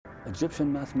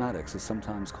Egyptian mathematics is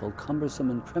sometimes called cumbersome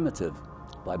and primitive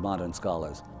by modern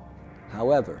scholars.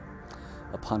 However,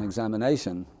 upon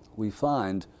examination, we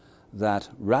find that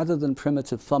rather than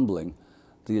primitive fumbling,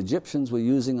 the Egyptians were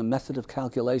using a method of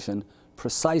calculation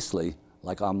precisely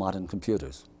like our modern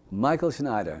computers. Michael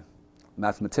Schneider,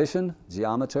 mathematician,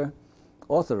 geometer,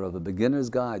 author of A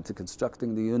Beginner's Guide to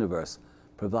Constructing the Universe,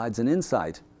 provides an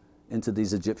insight into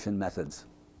these Egyptian methods.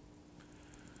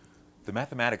 The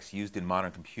mathematics used in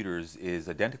modern computers is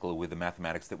identical with the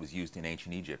mathematics that was used in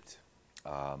ancient Egypt.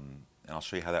 And I'll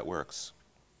show you how that works.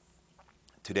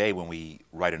 Today, when we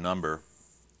write a number,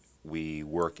 we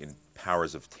work in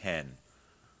powers of 10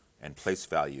 and place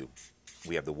value.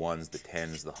 We have the ones, the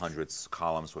tens, the hundreds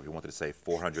columns. So if you wanted to say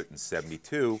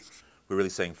 472, we're really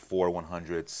saying 4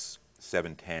 100s,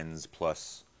 7 tens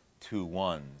plus 2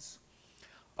 ones.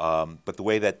 But the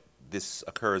way that this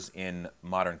occurs in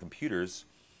modern computers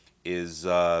is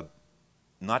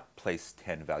not place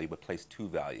 10 value, but place 2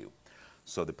 value.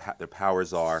 So their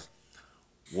powers are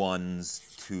 1s,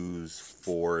 2s,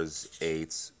 4s,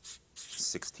 8s,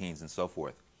 16s, and so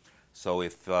forth. So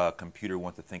if a computer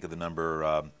wants to think of the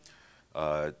number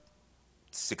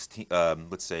 16,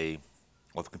 let's say,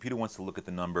 well, if a computer wants to look at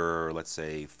the number, let's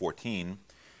say 14,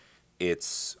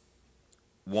 it's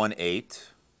 1 8,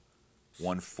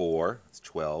 1 4, it's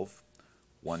 12,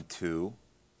 1 2,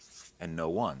 and no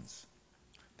ones.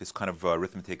 This kind of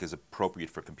arithmetic is appropriate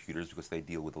for computers because they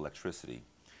deal with electricity,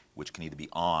 which can either be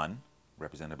on,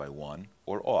 represented by 1,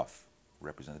 or off,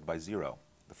 represented by 0.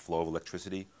 The flow of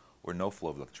electricity or no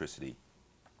flow of electricity,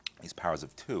 these powers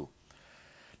of 2.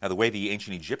 Now, the way the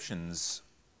ancient Egyptians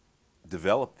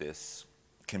developed this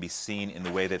can be seen in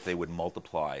the way that they would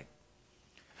multiply.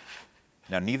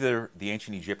 Now, neither the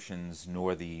ancient Egyptians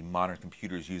nor the modern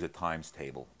computers use a times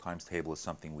table. Times table is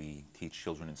something we teach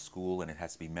children in school, and it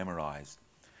has to be memorized.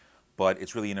 But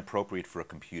it's really inappropriate for a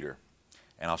computer.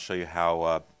 And I'll show you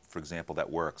how, for example, that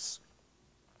works.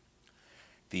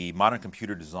 The modern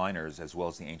computer designers, as well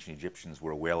as the ancient Egyptians,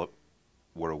 were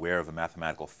aware of a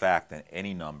mathematical fact that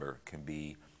any number can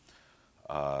be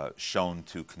shown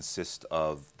to consist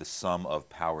of the sum of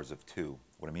powers of 2.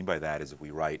 What I mean by that is if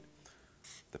we write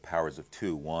the powers of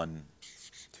 2, 1,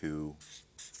 2,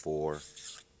 4,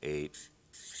 8,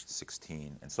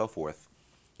 16, and so forth,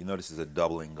 you notice there's a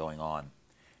doubling going on.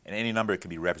 And any number can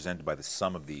be represented by the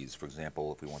sum of these. For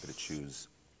example, if we wanted to choose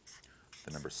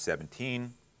the number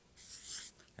 17,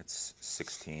 it's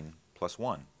 16 plus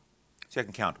 1. So I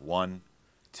can count 1,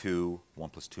 2, 1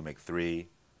 plus 2 make 3,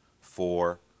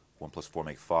 4, 1 plus 4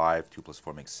 make 5, 2 plus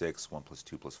 4 make 6, 1 plus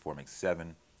 2 plus 4 makes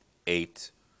 7,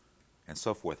 8, and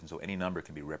so forth. And so any number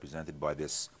can be represented by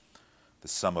this, the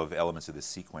sum of elements of this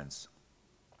sequence.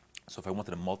 So if I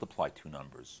wanted to multiply two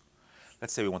numbers,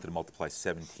 let's say we wanted to multiply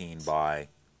 17 by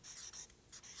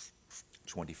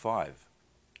 25.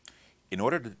 In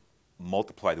order to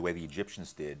multiply the way the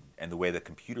Egyptians did and the way that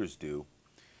computers do,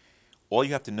 all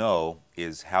you have to know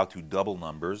is how to double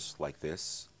numbers like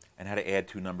this and how to add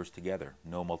two numbers together.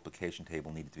 No multiplication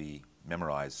table needed to be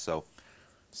memorized. So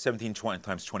 17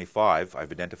 times 25,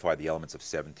 I've identified the elements of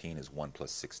 17 as 1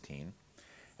 plus 16.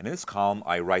 And in this column,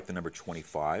 I write the number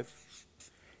 25,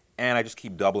 and I just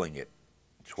keep doubling it.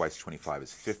 Twice 25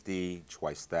 is 50,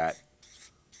 twice that,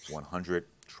 100,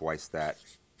 twice that,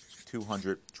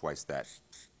 200, twice that,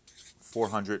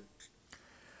 400.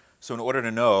 So in order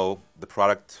to know the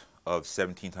product of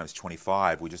 17 times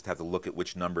 25, we just have to look at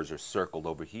which numbers are circled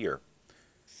over here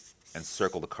and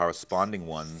circle the corresponding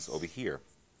ones over here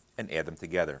and add them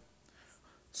together.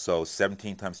 So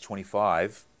 17 times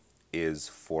 25 is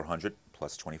 400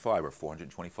 plus 25, or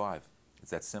 425.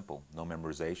 It's that simple. No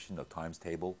memorization, no times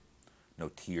table, no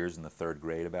tears in the third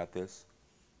grade about this.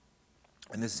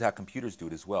 And this is how computers do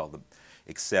it as well,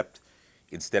 except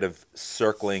instead of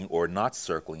circling or not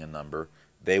circling a number,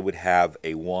 they would have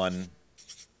a 1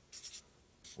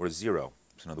 or a 0.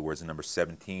 So in other words, the number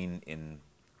 17 in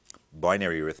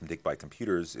binary arithmetic by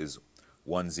computers is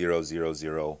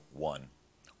 10001,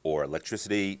 or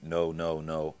electricity, no, no,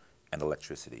 no, and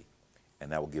electricity.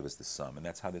 And that will give us the sum, and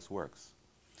that's how this works.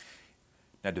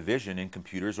 Now, division in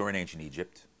computers or in ancient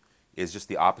Egypt is just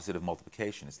the opposite of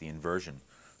multiplication. It's the inversion.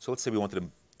 So let's say we wanted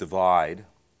to divide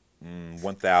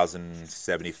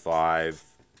 1075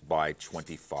 by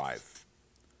 25.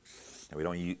 Now, we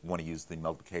don't want to use the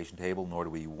multiplication table, nor do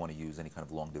we want to use any kind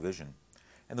of long division.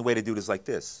 And the way to do it is like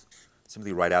this.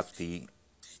 Simply write out the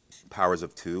powers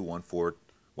of 2, 1,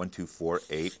 2, 4,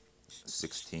 8,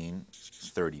 16,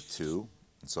 32,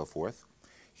 and so forth.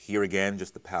 Here again,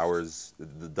 just the powers,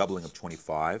 the doubling of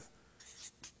 25,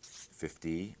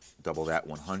 50, double that,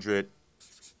 100,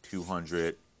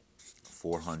 200,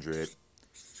 400,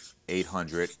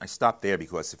 800. I stopped there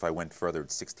because if I went further,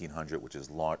 it's 1600, which is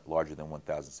larger than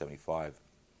 1075.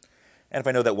 And if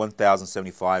I know that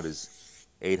 1075 is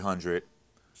 800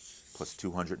 plus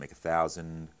 200 make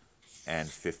 1000, and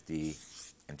 50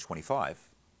 and 25,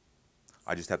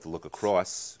 I just have to look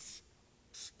across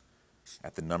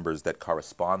at the numbers that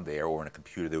correspond there, or in a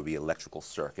computer there would be electrical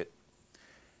circuit.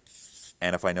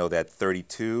 And if I know that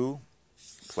 32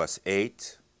 plus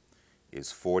 8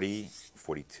 is 40,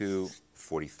 42,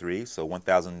 43, so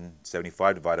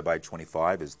 1075 divided by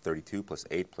 25 is 32 plus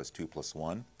 8 plus 2 plus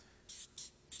 1,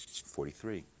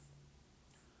 43.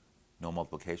 No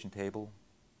multiplication table,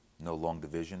 no long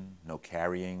division, no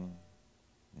carrying,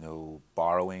 no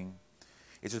borrowing.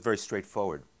 It's just very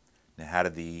straightforward. Now, how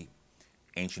did the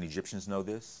ancient Egyptians know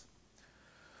this?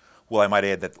 Well, I might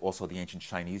add that also the ancient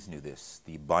Chinese knew this.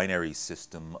 The binary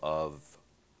system of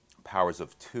powers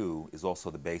of 2 is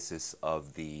also the basis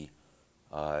of the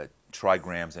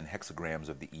trigrams and hexagrams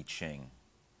of the I Ching.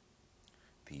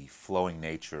 The flowing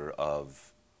nature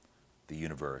of the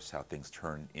universe, how things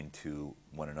turn into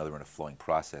one another in a flowing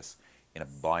process, in a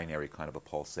binary kind of a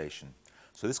pulsation.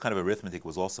 So this kind of arithmetic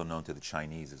was also known to the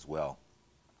Chinese as well.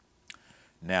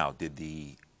 Now, did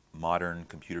the modern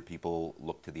computer people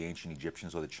look to the ancient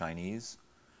Egyptians or the Chinese?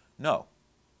 No.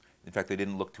 In fact, they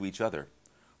didn't look to each other,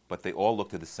 but they all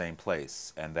looked to the same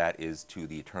place, and that is to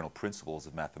the eternal principles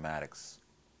of mathematics.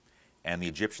 And the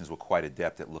Egyptians were quite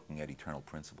adept at looking at eternal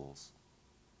principles.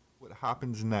 What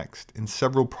happens next in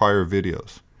several prior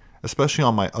videos, especially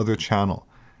on my other channel,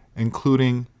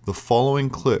 including the following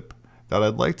clip that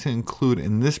I'd like to include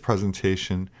in this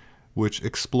presentation, which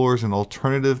explores an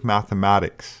alternative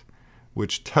mathematics,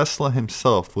 which Tesla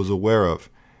himself was aware of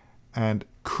and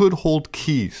could hold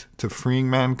keys to freeing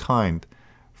mankind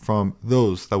from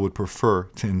those that would prefer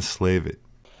to enslave it.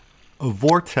 A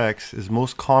vortex is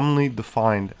most commonly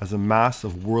defined as a mass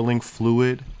of whirling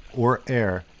fluid or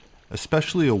air,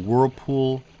 especially a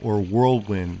whirlpool or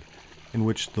whirlwind, in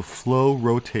which the flow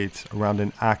rotates around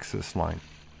an axis line.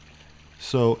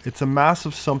 So it's a mass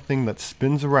of something that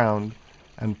spins around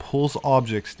and pulls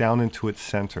objects down into its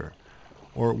center,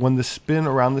 or when the spin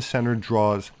around the center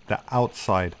draws the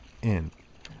outside in.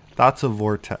 That's a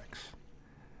vortex.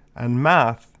 And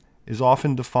math is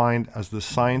often defined as the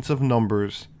science of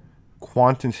numbers,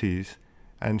 quantities,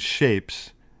 and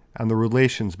shapes, and the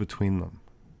relations between them.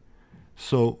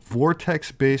 So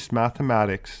vortex-based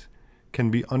mathematics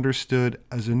can be understood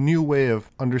as a new way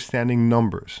of understanding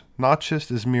numbers, not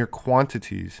just as mere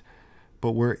quantities,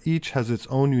 but where each has its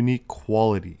own unique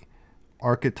quality,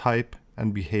 archetype,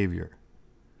 and behavior.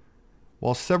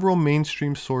 While several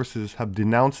mainstream sources have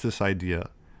denounced this idea,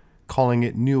 calling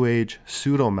it New Age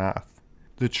pseudomath,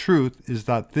 the truth is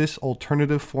that this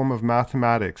alternative form of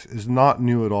mathematics is not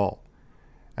new at all,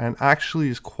 and actually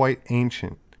is quite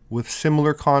ancient, with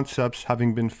similar concepts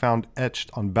having been found etched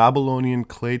on Babylonian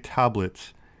clay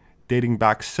tablets dating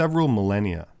back several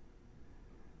millennia.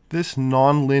 This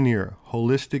non-linear,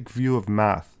 holistic view of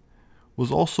math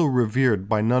was also revered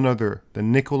by none other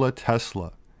than Nikola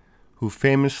Tesla, who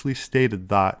famously stated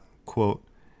that, quote,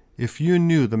 "If you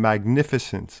knew the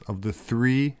magnificence of the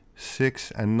 3,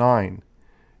 6, and 9,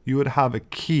 you would have a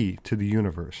key to the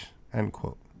universe," end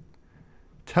quote.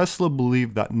 Tesla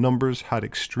believed that numbers had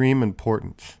extreme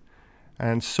importance,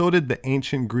 and so did the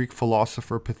ancient Greek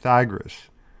philosopher Pythagoras,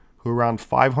 who around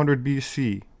 500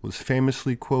 BC was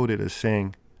famously quoted as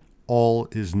saying, "All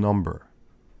is number."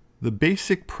 The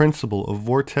basic principle of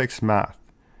vortex math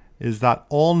is that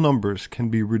all numbers can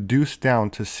be reduced down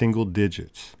to single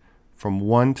digits, from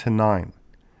 1 to 9,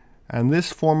 and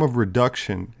this form of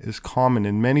reduction is common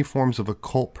in many forms of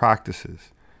occult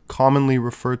practices, commonly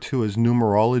referred to as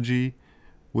numerology,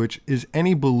 which is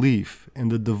any belief in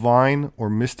the divine or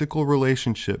mystical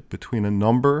relationship between a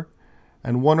number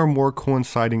and one or more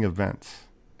coinciding events.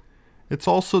 It's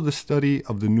also the study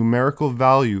of the numerical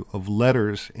value of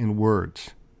letters in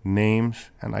words,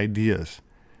 names, and ideas,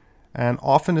 and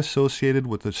often associated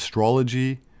with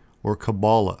astrology or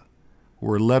Kabbalah,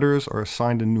 where letters are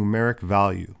assigned a numeric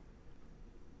value.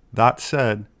 That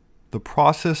said, the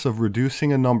process of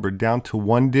reducing a number down to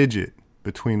one digit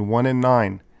between 1 and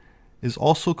 9 is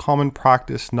also common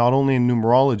practice not only in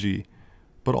numerology,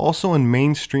 but also in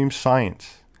mainstream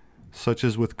science, such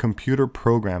as with computer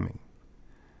programming.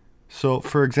 So,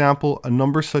 for example, a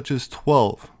number such as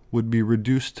 12 would be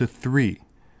reduced to 3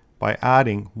 by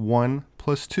adding 1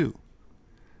 plus 2.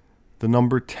 The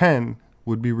number 10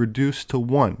 would be reduced to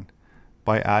 1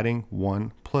 by adding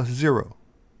 1 plus 0.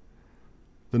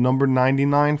 The number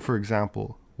 99, for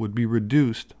example, would be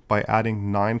reduced by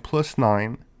adding 9 plus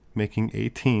 9, making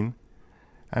 18,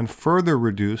 and further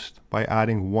reduced by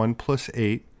adding 1 plus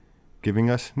 8, giving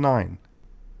us 9.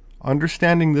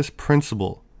 Understanding this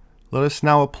principle, let us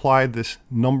now apply this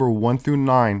number 1 through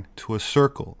 9 to a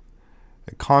circle,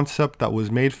 a concept that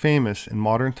was made famous in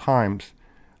modern times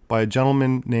by a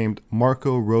gentleman named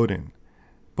Marco Rodin,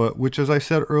 but which, as I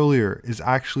said earlier, is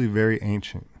actually very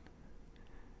ancient.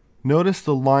 Notice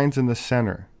the lines in the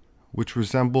center, which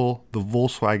resemble the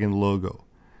Volkswagen logo,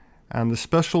 and the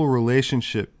special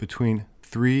relationship between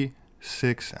 3,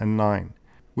 6, and 9,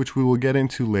 which we will get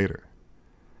into later.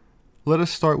 Let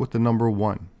us start with the number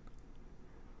 1.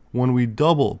 When we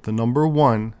double the number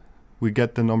 1, we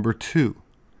get the number 2,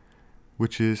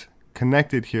 which is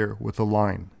connected here with a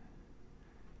line.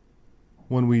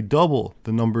 When we double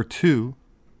the number 2,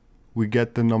 we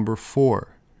get the number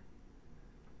 4.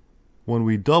 When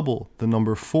we double the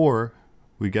number 4,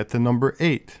 we get the number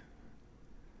 8.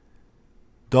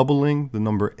 Doubling the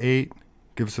number 8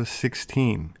 gives us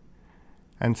 16.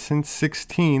 And since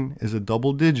 16 is a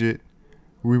double digit,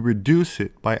 we reduce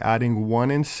it by adding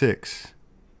 1 and 6,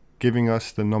 giving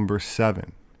us the number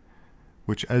 7,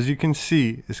 which, as you can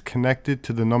see, is connected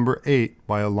to the number 8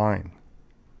 by a line.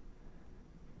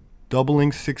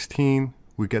 Doubling 16,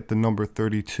 we get the number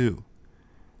 32.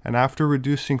 And after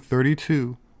reducing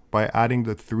 32 by adding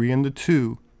the 3 and the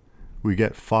 2, we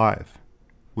get 5,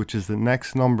 which is the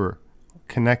next number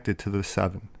connected to the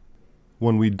 7.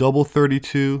 When we double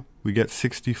 32, we get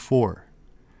 64.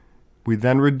 We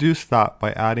then reduce that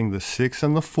by adding the 6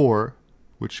 and the 4,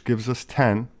 which gives us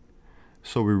 10.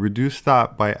 So we reduce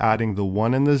that by adding the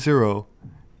 1 and the 0,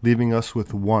 leaving us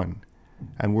with 1.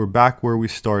 And we're back where we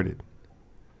started.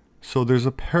 So there's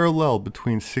a parallel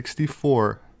between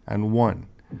 64 and 1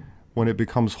 when it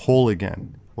becomes whole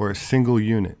again, or a single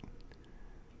unit.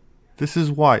 This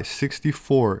is why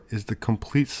 64 is the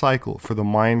complete cycle for the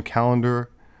Mayan calendar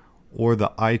or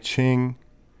the I Ching.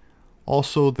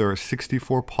 Also, there are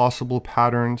 64 possible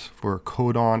patterns for a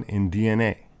codon in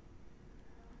DNA.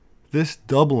 This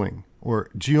doubling, or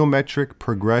geometric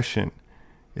progression,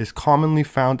 is commonly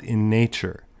found in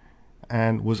nature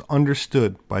and was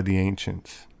understood by the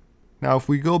ancients. Now, if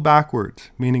we go backwards,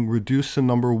 meaning reduce the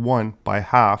number 1 by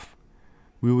half,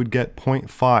 we would get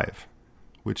 0.5,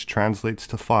 which translates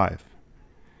to 5.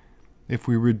 If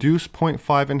we reduce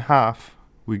 0.5 in half,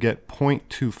 we get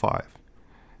 0.25.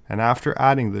 And after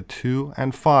adding the 2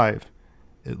 and 5,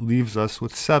 it leaves us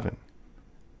with 7.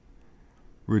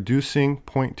 Reducing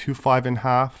 0.25 in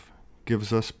half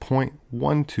gives us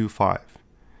 0.125.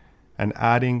 And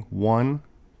adding 1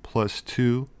 plus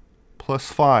 2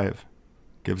 plus 5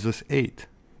 gives us 8.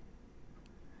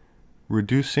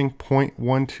 Reducing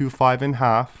 0.125 in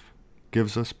half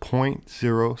gives us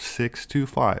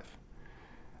 0.0625.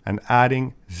 And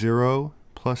adding 0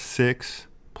 plus 6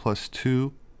 plus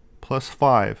 2 plus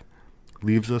 5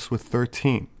 leaves us with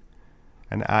 13.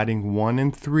 And adding 1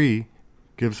 and 3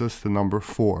 gives us the number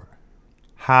 4.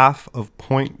 Half of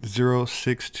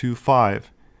 0.0625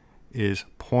 is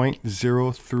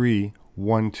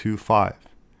 0.03125.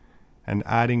 And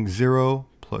adding 0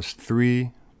 plus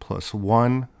 3 plus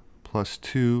 1 plus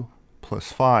 2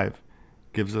 plus 5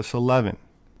 gives us 11.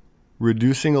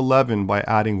 Reducing 11 by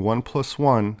adding 1 plus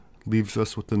 1 leaves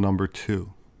us with the number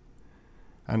 2.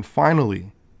 And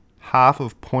finally, half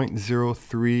of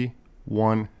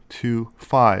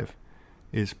 0.03125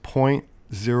 is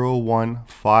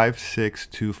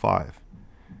 0.015625.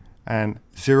 And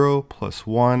 0 plus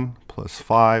 1 plus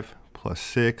 5 plus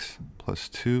 6 plus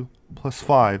 2 plus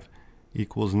 5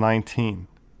 equals 19.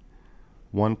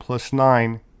 1 plus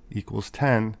 9 equals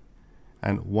 10,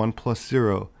 and 1 plus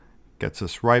 0 gets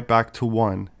us right back to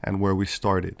 1 and where we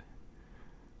started.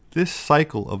 This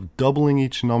cycle of doubling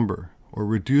each number or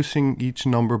reducing each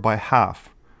number by half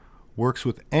works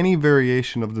with any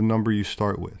variation of the number you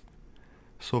start with.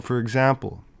 So for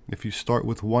example, if you start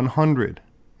with 100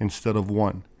 instead of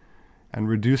 1 and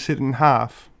reduce it in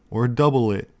half or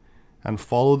double it and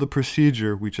follow the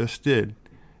procedure we just did,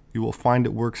 you will find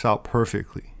it works out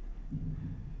perfectly.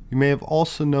 You may have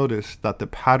also noticed that the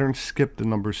pattern skipped the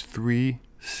numbers 3,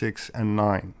 6, and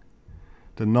 9,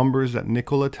 the numbers that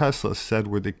Nikola Tesla said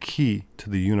were the key to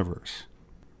the universe.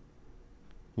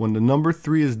 When the number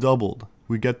 3 is doubled,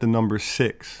 we get the number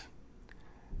 6.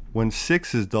 When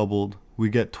 6 is doubled, we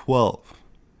get 12,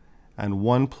 and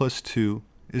 1 plus 2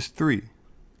 is 3.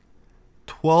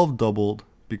 12 doubled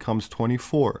becomes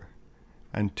 24,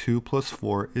 and 2 plus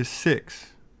 4 is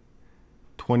 6.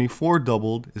 24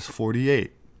 doubled is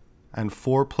 48, and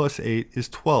 4 plus 8 is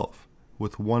 12,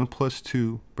 with 1 plus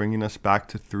 2 bringing us back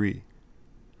to 3.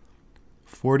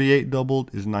 48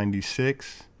 doubled is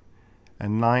 96,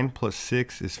 and 9 plus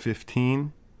 6 is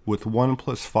 15, with 1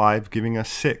 plus 5 giving us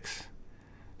 6.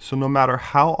 So no matter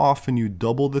how often you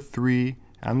double the 3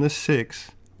 and the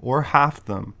 6, or half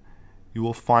them, you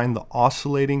will find the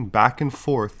oscillating back and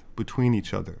forth between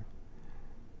each other.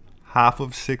 Half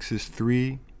of 6 is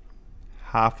 3,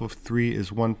 half of 3 is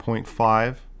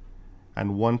 1.5,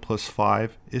 and 1 plus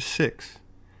 5 is 6.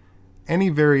 Any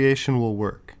variation will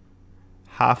work.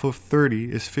 Half of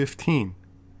 30 is 15,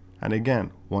 and again,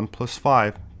 1 plus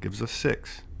 5 gives us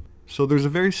 6. So there's a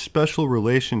very special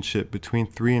relationship between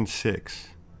 3 and 6,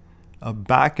 a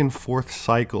back and forth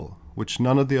cycle which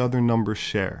none of the other numbers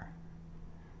share.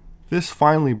 This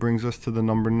finally brings us to the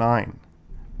number 9,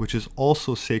 which is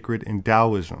also sacred in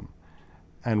Taoism,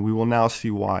 and we will now see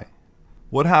why.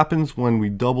 What happens when we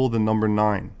double the number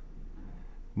 9?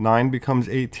 9 becomes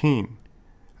 18,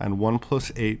 and 1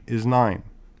 plus 8 is 9.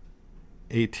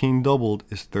 18 doubled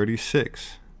is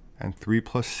 36, and 3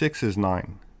 plus 6 is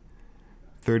 9.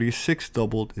 36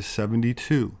 doubled is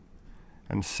 72,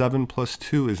 and 7 plus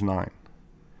 2 is 9.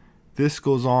 This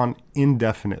goes on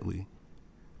indefinitely.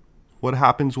 What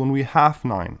happens when we half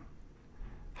 9?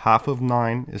 Half of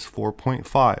 9 is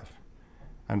 4.5,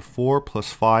 and 4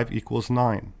 plus 5 equals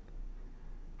 9.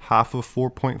 Half of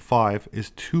 4.5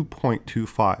 is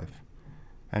 2.25,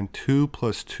 and 2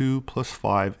 plus 2 plus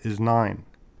 5 is 9.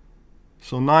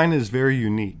 So 9 is very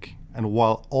unique, and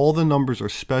while all the numbers are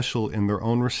special in their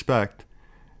own respect,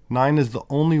 9 is the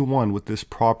only one with this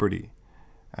property,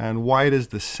 and why it is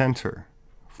the center,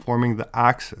 forming the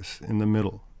axis in the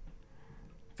middle.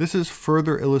 This is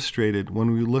further illustrated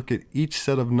when we look at each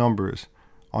set of numbers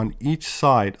on each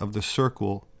side of the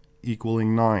circle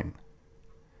equaling 9.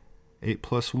 8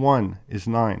 plus 1 is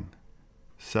 9.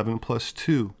 7 plus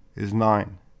 2 is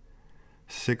 9.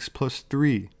 6 plus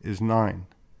 3 is 9.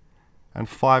 And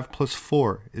 5 plus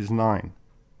 4 is 9.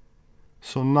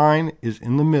 So 9 is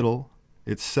in the middle.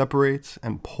 It separates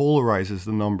and polarizes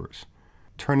the numbers,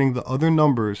 turning the other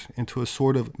numbers into a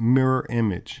sort of mirror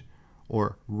image,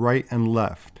 or right and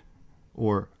left,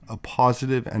 or a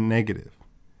positive and negative.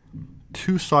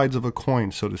 Two sides of a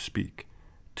coin, so to speak,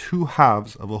 two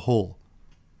halves of a whole.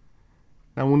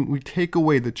 Now when we take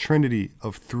away the trinity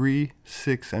of 3,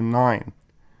 6, and 9,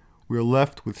 we are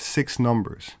left with 6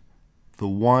 numbers, the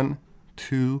 1,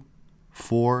 2,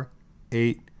 4,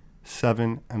 8,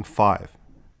 7, and 5.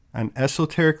 And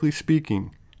esoterically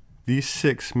speaking, these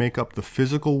 6 make up the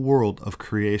physical world of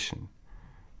creation,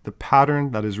 the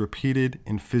pattern that is repeated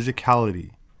in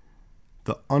physicality,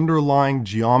 the underlying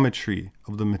geometry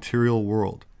of the material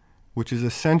world, which is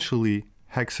essentially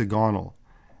hexagonal,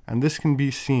 and this can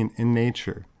be seen in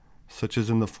nature, such as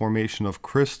in the formation of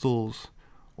crystals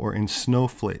or in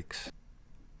snowflakes.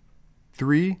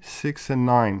 3, 6, and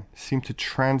 9 seem to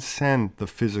transcend the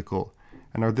physical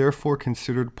and are therefore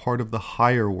considered part of the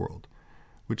higher world,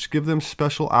 which give them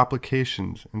special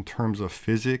applications in terms of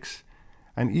physics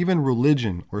and even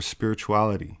religion or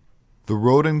spirituality. The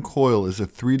Rodin coil is a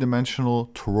 3-dimensional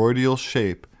toroidal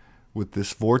shape with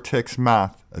this vortex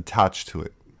math attached to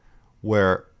it,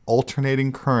 where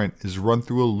alternating current is run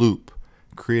through a loop,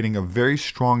 creating a very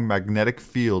strong magnetic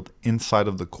field inside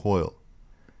of the coil.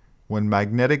 When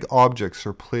magnetic objects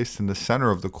are placed in the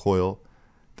center of the coil,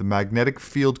 the magnetic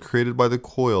field created by the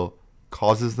coil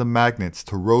causes the magnets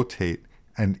to rotate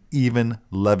and even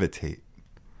levitate.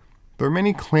 There are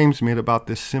many claims made about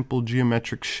this simple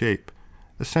geometric shape,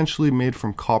 essentially made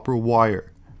from copper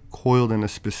wire, coiled in a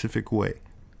specific way,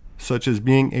 such as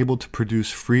being able to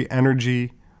produce free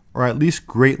energy, or at least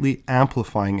greatly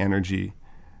amplifying energy.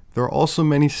 There are also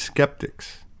many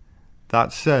skeptics.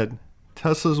 That said,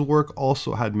 Tesla's work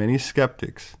also had many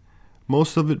skeptics,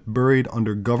 most of it buried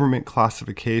under government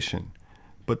classification,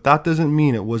 but that doesn't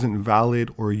mean it wasn't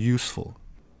valid or useful.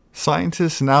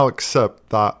 Scientists now accept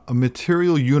that a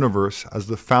material universe as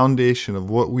the foundation of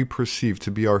what we perceive to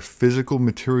be our physical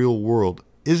material world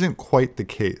isn't quite the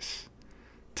case.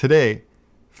 Today,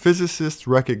 physicists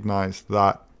recognize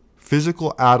that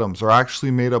physical atoms are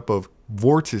actually made up of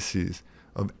vortices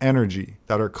of energy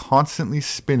that are constantly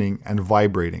spinning and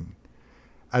vibrating.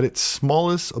 At its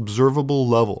smallest observable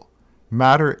level,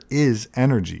 matter is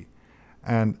energy,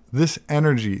 and this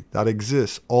energy that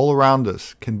exists all around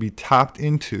us can be tapped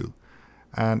into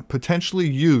and potentially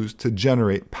used to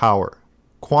generate power.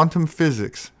 Quantum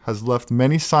physics has left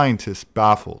many scientists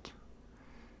baffled.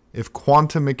 If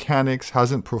quantum mechanics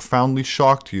hasn't profoundly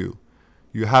shocked you,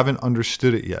 you haven't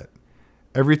understood it yet.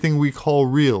 Everything we call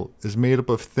real is made up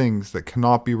of things that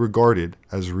cannot be regarded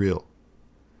as real.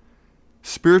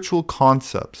 Spiritual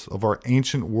concepts of our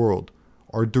ancient world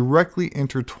are directly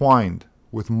intertwined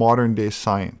with modern-day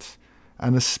science,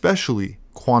 and especially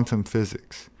quantum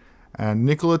physics, and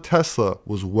Nikola Tesla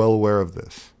was well aware of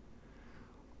this.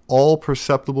 all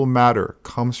perceptible matter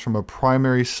comes from a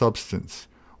primary substance,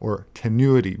 or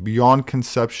tenuity beyond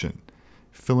conception,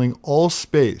 filling all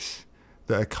space,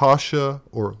 the akasha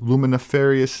or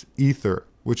luminiferous ether,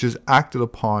 which is acted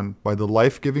upon by the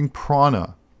life-giving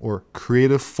prana, or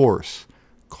creative force,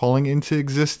 calling into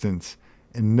existence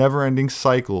in never-ending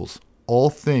cycles all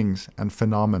things and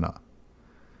phenomena.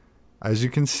 As you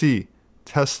can see,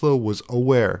 Tesla was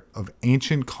aware of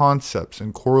ancient concepts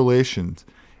and correlations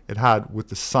it had with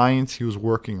the science he was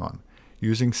working on,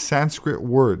 using Sanskrit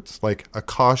words like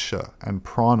akasha and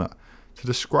prana to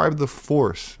describe the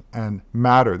force and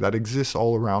matter that exists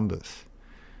all around us.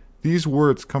 These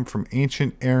words come from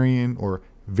ancient Aryan or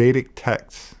Vedic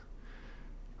texts.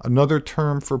 Another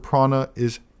term for prana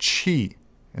is chi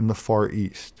in the Far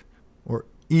East, or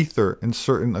ether in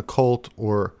certain occult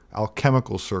or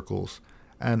alchemical circles,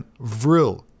 and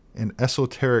vril in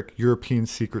esoteric European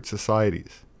secret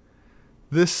societies.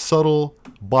 This subtle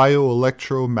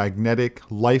bioelectromagnetic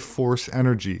life force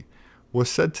energy was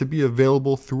said to be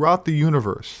available throughout the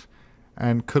universe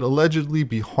and could allegedly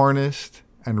be harnessed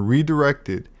and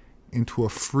redirected into a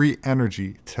free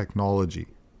energy technology.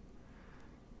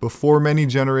 Before many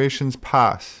generations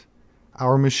pass,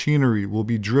 our machinery will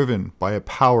be driven by a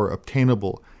power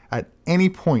obtainable at any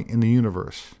point in the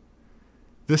universe.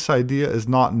 This idea is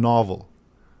not novel.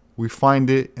 We find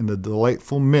it in the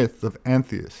delightful myth of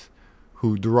Antheus,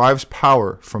 who derives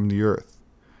power from the earth.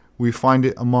 We find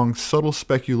it among subtle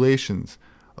speculations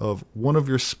of one of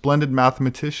your splendid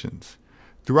mathematicians.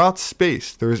 Throughout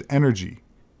space, there is energy.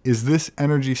 Is this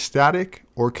energy static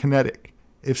or kinetic?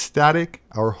 If static,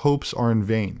 our hopes are in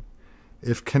vain.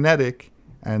 If kinetic,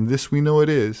 and this we know it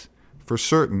is, for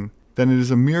certain, then it is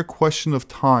a mere question of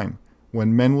time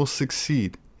when men will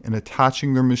succeed in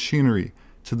attaching their machinery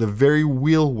to the very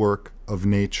wheelwork of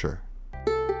nature.